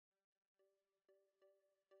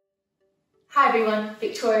Hi everyone,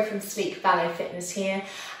 Victoria from Sleek Ballet Fitness here,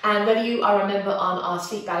 and whether you are a member on our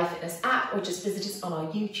Sleek Ballet Fitness app or just visit us on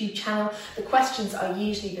our YouTube channel, the questions are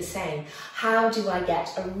usually the same. How do I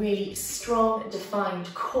get a really strong,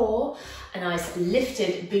 defined core, a nice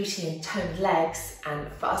lifted booty and toned legs,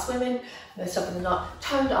 and for us women, most often than not,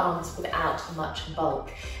 toned arms without much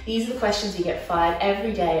bulk? These are the questions we get fired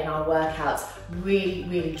every day in our workouts.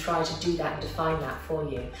 Really try to do that and define that for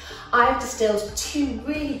you. I've distilled two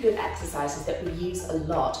really good exercises that we use a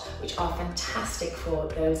lot, which are fantastic for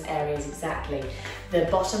those areas exactly. The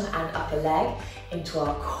bottom and upper leg into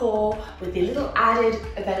our core, with the little added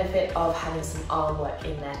benefit of having some arm work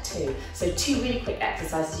in there too. So two really quick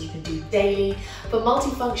exercises you can do daily. For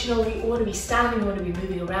multifunctional, we want to be standing, we want to be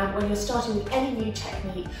moving around. When you're starting with any new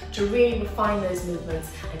technique, to really refine those movements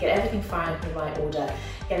and get everything firing in the right order,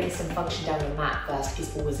 getting some function down the mat first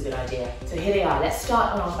is always a good idea. So here they are, let's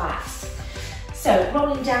start on our backs. So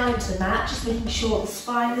rolling down into the mat, just making sure the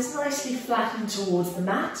spine is nicely flattened towards the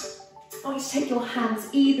mat. I want you to take your hands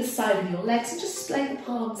either side of your legs and just splay the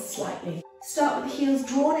palms slightly. Start with the heels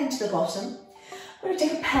drawn into the bottom. We're going to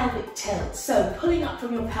take a pelvic tilt, so pulling up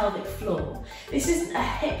from your pelvic floor. This isn't a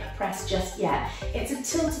hip press just yet, it's a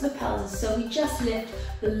tilt of the pelvis, so we just lift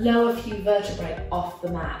the lower few vertebrae off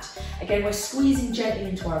the mat. Again, we're squeezing gently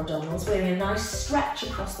into our abdominals, we're in a nice stretch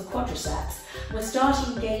across the quadriceps, and we're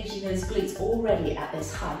starting engaging those glutes already at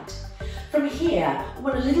this height. From here, we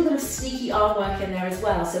want a little bit of sneaky arm work in there as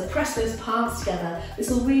well, so press those palms together.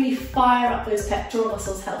 This will really fire up those pectoral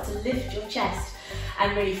muscles, help to lift your chest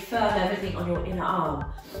and really firm everything on your inner arm.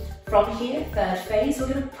 From here, third phase, we're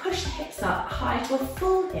going to push the hips up high to a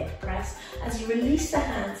full hip press as you release the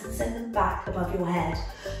hands and send them back above your head.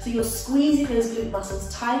 So you're squeezing those glute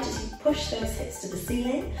muscles tight as you push those hips to the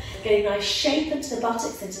ceiling, getting nice shape into the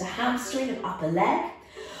buttocks, into the hamstring and upper leg.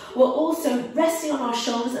 We're also resting on our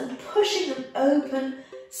shoulders and pushing them open,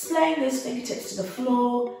 splaying those fingertips to the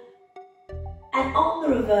floor. And on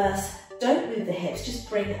the reverse, don't move the hips, just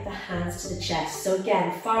bring the hands to the chest. So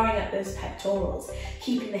again, firing up those pectorals,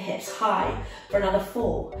 keeping the hips high for another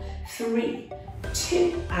 4, 3,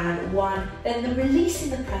 2, and 1. Then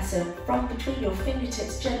releasing the pressor from between your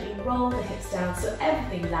fingertips, gently roll the hips down so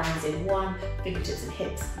everything lands in one, fingertips and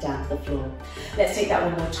hips down to the floor. Let's take that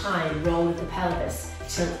one more time, roll with the pelvis,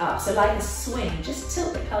 tilt up. So like a swing, just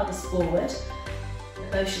tilt the pelvis forward.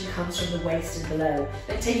 Motion comes from the waist and below.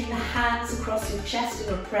 Then taking the hands across your chest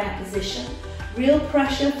in a prayer position. Real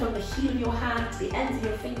pressure from the heel of your hand to the ends of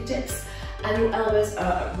your fingertips, and your elbows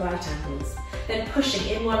are at right angles. Then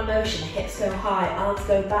pushing in one motion, hips go high, arms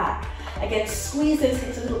go back. Again, squeeze those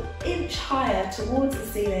hips a little inch higher towards the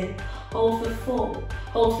ceiling. Hold for 4,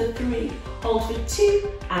 hold for 3, hold for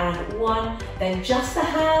 2, and 1. Then just the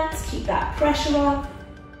hands, keep that pressure on.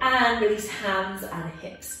 And release hands and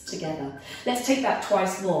hips together. Let's take that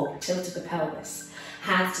twice more. Tilt to the pelvis.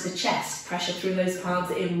 Hands to the chest. Pressure through those palms.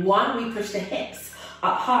 In 1, we push the hips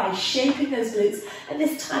up high, shaping those glutes. And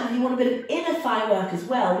this time, if you want a bit of inner thigh work as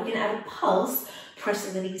well, we can add a pulse,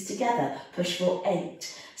 pressing the knees together. Push for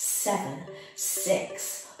 8, 7,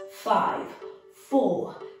 6, 5,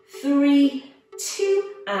 4, 3,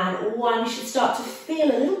 2, and 1. You should start to feel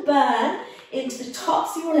a little burn into the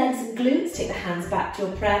tops of your legs and glutes. Take the hands back to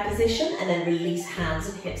your prayer position and then release hands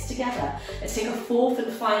and hips together. Let's take a 4 for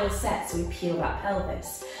the final set, so we peel that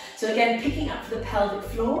pelvis. So again, picking up for the pelvic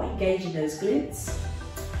floor, engaging those glutes.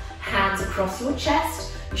 Hands across your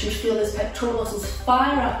chest. You should feel those pectoral muscles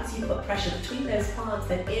fire up as you put pressure between those palms.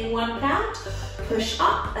 Then in 1 count, push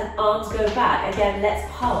up and arms go back. Again, let's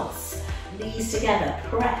pulse. Knees together,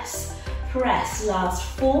 press, press. Last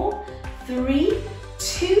 4, 3,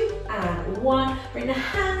 2, and 1. Bring the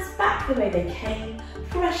hands back the way they came.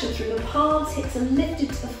 Pressure through the palms, hips are lifted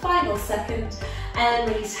to the final second, and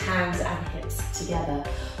release hands and hips together.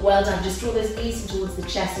 Well done. Just draw those knees in towards the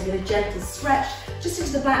chest and get a gentle stretch just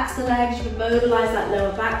into the backs of the legs. You can mobilize that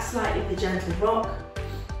lower back slightly with a gentle rock.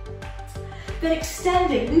 Then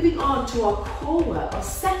extending, moving on to our core work, our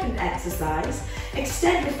second exercise.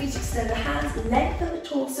 Extend the feet, extend the hands, lengthen the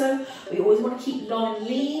torso. We always want to keep long and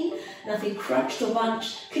lean, nothing crunched or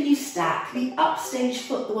bunched. Can you stack the upstage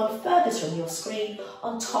foot, the one furthest from your screen,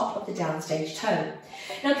 on top of the downstage toe?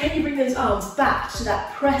 Now can you bring those arms back to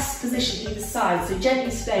that press position either side, so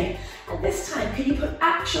gently stay. And this time, can you put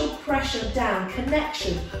actual pressure down,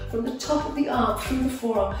 connection from the top of the arm through the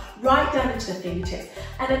forearm, right down into the fingertips.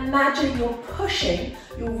 And imagine you're pushing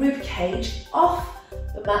your rib cage off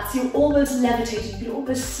the mat, so you're almost levitating. You can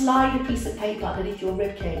almost slide a piece of paper underneath your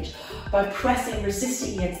rib cage by pressing,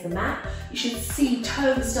 resisting against the mat. You should see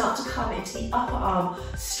tones start to come into the upper arm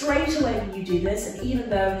straight away when you do this. And even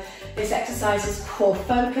though this exercise is core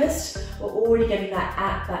focused, we're already getting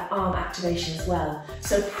that arm activation as well.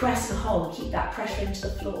 So press and hold, keep that pressure into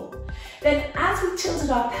the floor. Then as we've tilted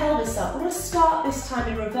our pelvis up, we're going to start this time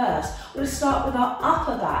in reverse. We're going to start with our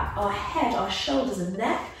upper back, our head, our shoulders and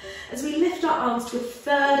neck, as we lift our arms to a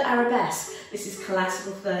third arabesque. This is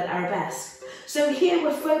classical third arabesque. So here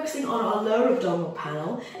we're focusing on our lower abdominal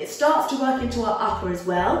panel. It starts to work into our upper as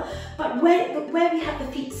well, but where we have the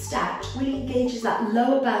feet stacked really engages that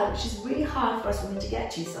lower back, which is really hard for us women to get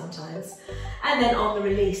to sometimes. And then on the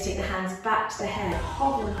release, take the hands back to the head,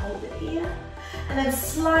 hover and hold it here. And then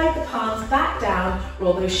slide the palms back down,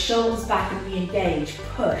 roll those shoulders back and re-engage,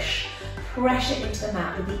 push. Pressure into the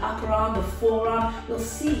mat with the upper arm, the forearm. You'll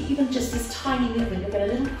see even just this tiny movement, you'll get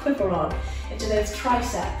a little quiver on into those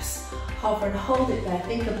triceps. Hover and hold it there.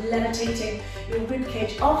 Think of levitating your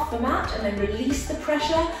ribcage off the mat and then release the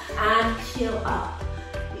pressure and peel up.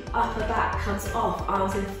 The upper back comes off,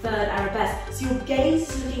 arms in third arabesque. So your gaze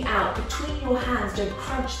is looking out between your hands. Don't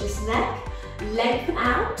crunch this neck. Lengthen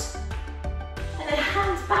out. And then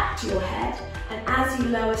hands back to your head. And as you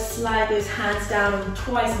lower, slide those hands down and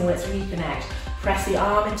twice more, let's reconnect. Press the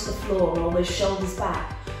arm into the floor, roll those shoulders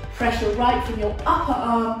back. Pressure right from your upper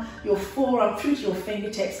arm, your forearm through to your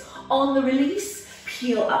fingertips. On the release,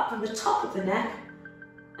 peel up from the top of the neck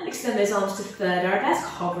and extend those arms to third arabesque,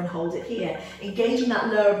 hover and hold it here. Engaging that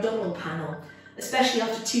lower abdominal panel, especially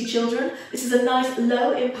after 2 children. This is a nice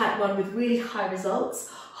low impact one with really high results.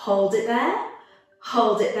 Hold it there,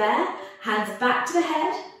 hands back to the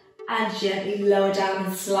head, and gently lower down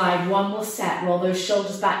and slide. One more set, roll those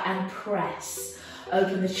shoulders back and press.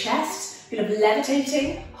 Open the chest, feel of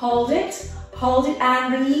levitating, hold it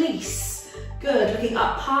and release. Good, looking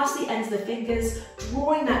up past the ends of the fingers,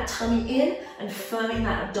 drawing that tummy in and firming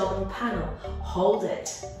that abdominal panel. Hold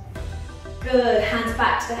it. Good, hands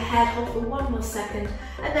back to the head, hold for 1 more second,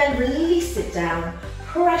 and then release it down.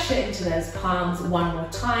 Pressure into those palms 1 more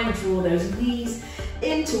time, draw those knees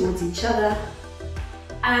in towards each other,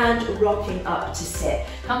 and rocking up to sit.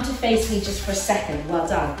 Come to face me just for a second, well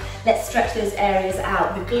done. Let's stretch those areas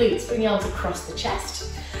out, the glutes, bring the arms across the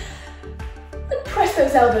chest. And press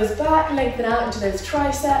those elbows back, lengthen out into those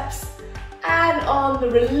triceps. And on the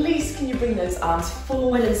release, can you bring those arms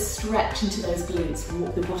forward and stretch into those glutes?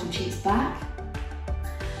 Walk the bottom cheeks back.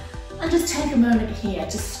 And just take a moment here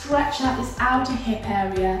to stretch out this outer hip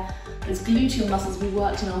area, those gluteal muscles we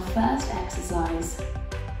worked in our first exercise.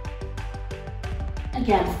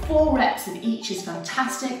 Again, 4 reps of each is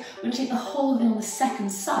fantastic. We're going to take the whole thing on the second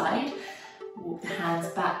side. Walk the hands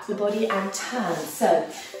back to the body and turn. So,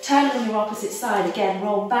 turn on your opposite side. Again,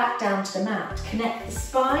 roll back down to the mat. Connect the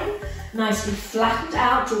spine, nicely flattened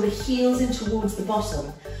out. Draw the heels in towards the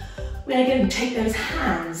bottom. We're going to take those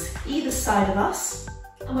hands either side of us.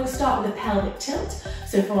 And we'll start with a pelvic tilt.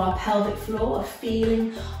 So from our pelvic floor, a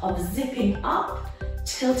feeling of zipping up,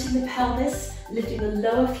 tilting the pelvis, lifting the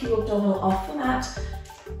lower few abdominal off the mat,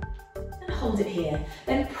 and hold it here.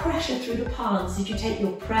 Then pressure through the palms. If you take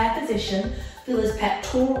your prayer position, feel those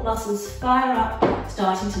pectoral muscles fire up,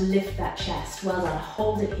 starting to lift that chest. Well done,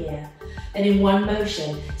 hold it here. Then in one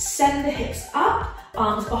motion, send the hips up,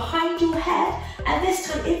 arms behind your head, and this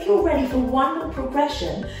time, if you're ready for one more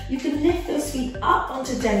progression, you can lift those feet up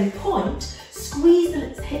onto demi-point, squeeze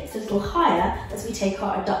the hips a little higher as we take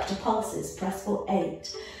our adductor pulses. Press for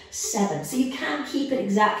 8, 7. So you can keep it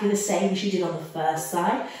exactly the same as you did on the first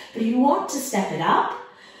side, but if you want to step it up,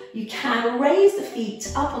 you can raise the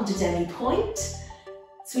feet up onto demi-point.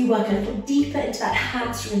 So we work a little deeper into that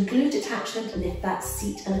hamstring and glute attachment, lift that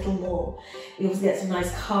seat a little more. We also get some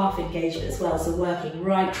nice calf engagement as well, so working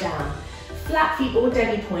right down. Flat feet or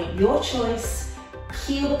demi-point, your choice.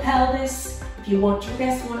 Heel the pelvis. If you want to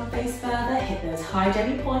progress one phase further, hit those high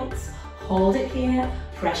demi-points. Hold it here,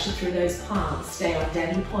 pressure through those palms. Stay on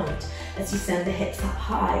demi-point. As you send the hips up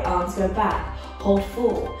high, arms go back. Hold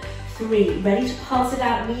 4, 3, ready to pulse it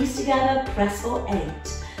out, knees together, press for 8,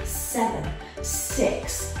 7,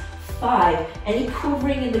 6, 5. Any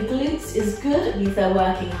quivering in the glutes is good, it means they're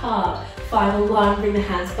working hard. Final 1, bring the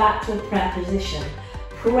hands back to a prayer position.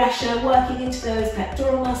 Pressure working into those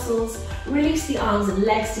pectoral muscles. Release the arms and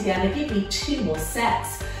legs together. Give me 2 more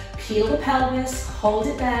sets. Peel the pelvis, hold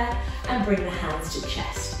it there, and bring the hands to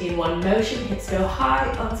chest. In one motion, hips go high,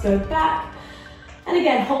 arms go back. And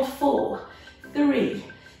again, hold 4, 3,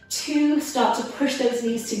 2. Start to push those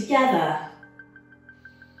knees together.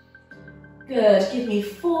 Good, give me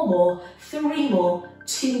 4 more, 3 more,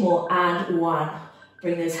 2 more, and 1.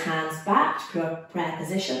 Bring those hands back to a prayer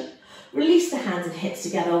position. Release the hands and hips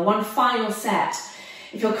together. One final set.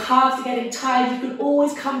 If your calves are getting tired, you can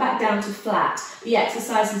always come back down to flat. The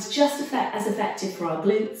exercise is just as effective for our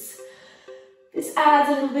glutes. This adds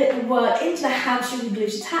a little bit of work into the hamstring and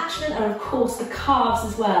glute attachment, and of course the calves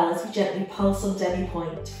as well, as we gently pulse on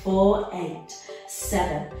demi-point. 4, 8,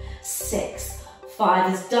 7, 6,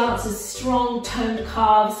 5. As dancers, strong toned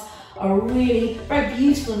calves are really very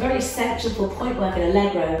beautiful and very essential for point work in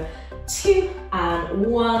Allegro. 2 and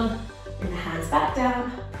 1. Bring the hands back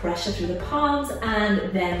down, pressure through the palms, and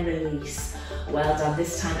then release. Well done.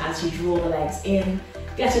 This time as you draw the legs in,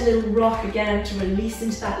 get a little rock again to release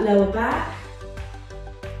into that lower back.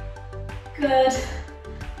 Good.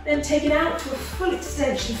 Then take it out to a full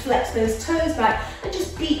extension, flex those toes back and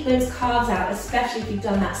just beat those calves out, especially if you've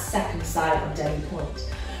done that second side on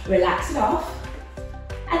demi-point. Relax it off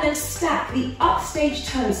and then stack the upstage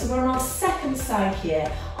toes. So we're on our second side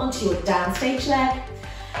here onto your downstage leg.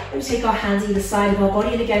 We take our hands either side of our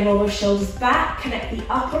body and again roll our shoulders back, connect the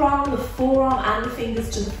upper arm, the forearm and the fingers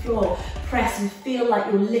to the floor. Press and feel like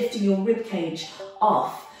you're lifting your rib cage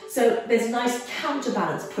off. So there's a nice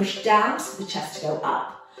counterbalance, push down so the chest to go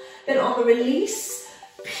up. Then on the release,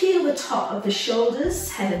 peel the top of the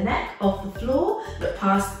shoulders, head and neck off the floor, look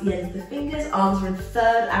past the ends of the fingers, arms are in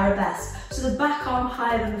third arabesque. So the back arm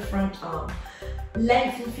higher than the front arm.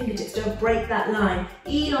 Lengthen the fingertips, don't break that line.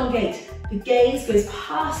 Elongate, the gaze goes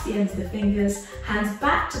past the ends of the fingers, hands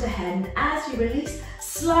back to the head, and as you release,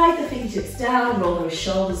 slide the fingertips down, roll those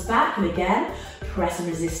shoulders back, and again, press and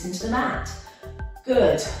resist into the mat.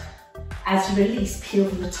 Good. As you release, peel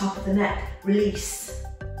from the top of the neck, release,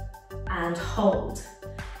 and hold.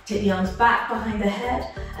 Take the arms back behind the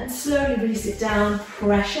head, and slowly release it down,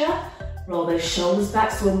 pressure, roll those shoulders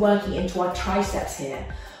back, so we're working into our triceps here.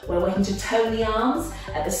 We're working to tone the arms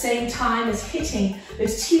at the same time as hitting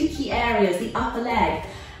those two key areas, the upper leg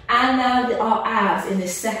and now our abs in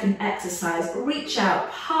this second exercise. Reach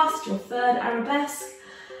out past your third arabesque,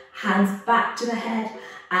 hands back to the head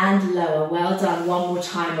and lower. Well done. One more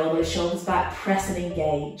time, roll those shoulders back, press and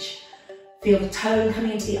engage. Feel the tone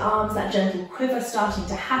coming into the arms, that gentle quiver starting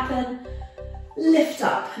to happen. Lift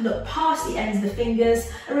up, look past the ends of the fingers,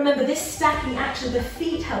 and remember this stacking action of the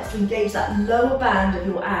feet helps to engage that lower band of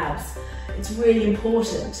your abs. It's really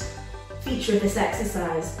important. Feature of this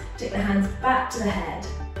exercise. Take the hands back to the head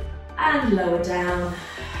and lower down.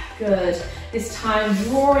 Good. This time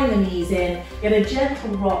drawing the knees in, get a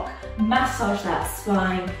gentle rock, massage that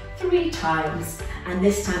spine 3 times, and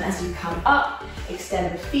this time as you come up,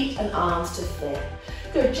 extend the feet and arms to flip.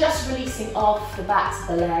 Good, just releasing off the backs of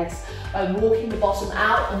the legs by walking the bottom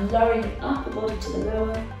out and lowering the upper body to the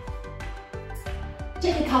lower.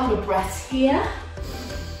 Take a couple of breaths here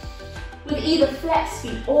with either flexed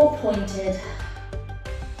feet or pointed.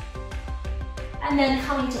 And then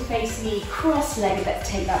coming to face me, cross-legged, let's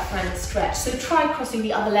take that final stretch. So try crossing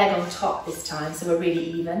the other leg on top this time so we're really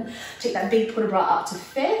even. Take that big put bra up to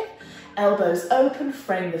fifth, elbows open,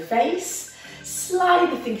 frame the face.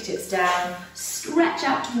 Slide the fingertips down, stretch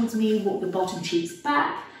out towards me, walk the bottom cheeks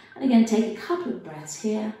back, and again take a couple of breaths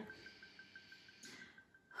here.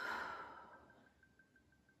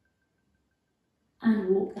 And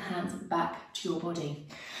walk the hands back to your body.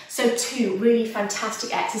 So 2 really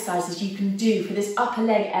fantastic exercises you can do for this upper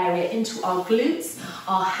leg area into our glutes,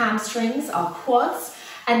 our hamstrings, our quads,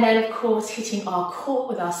 and then of course hitting our core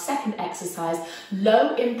with our second exercise.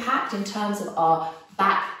 Low impact in terms of our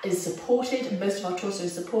back is supported, most of our torso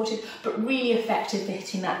is supported, but really effective for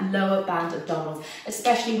hitting that lower band abdominals,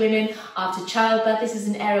 especially women after childbirth. This is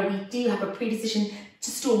an area we do have a predisposition to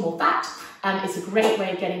store more fat. It's a great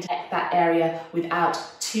way of getting to that area without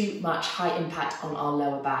too much high impact on our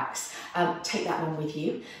lower backs. Take that one with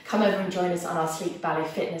you. Come over and join us on our Sleek Ballet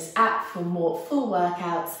Fitness app for more full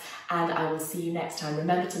workouts, and I will see you next time.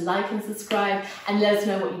 Remember to like and subscribe and let us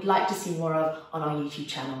know what you'd like to see more of on our YouTube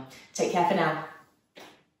channel. Take care for now.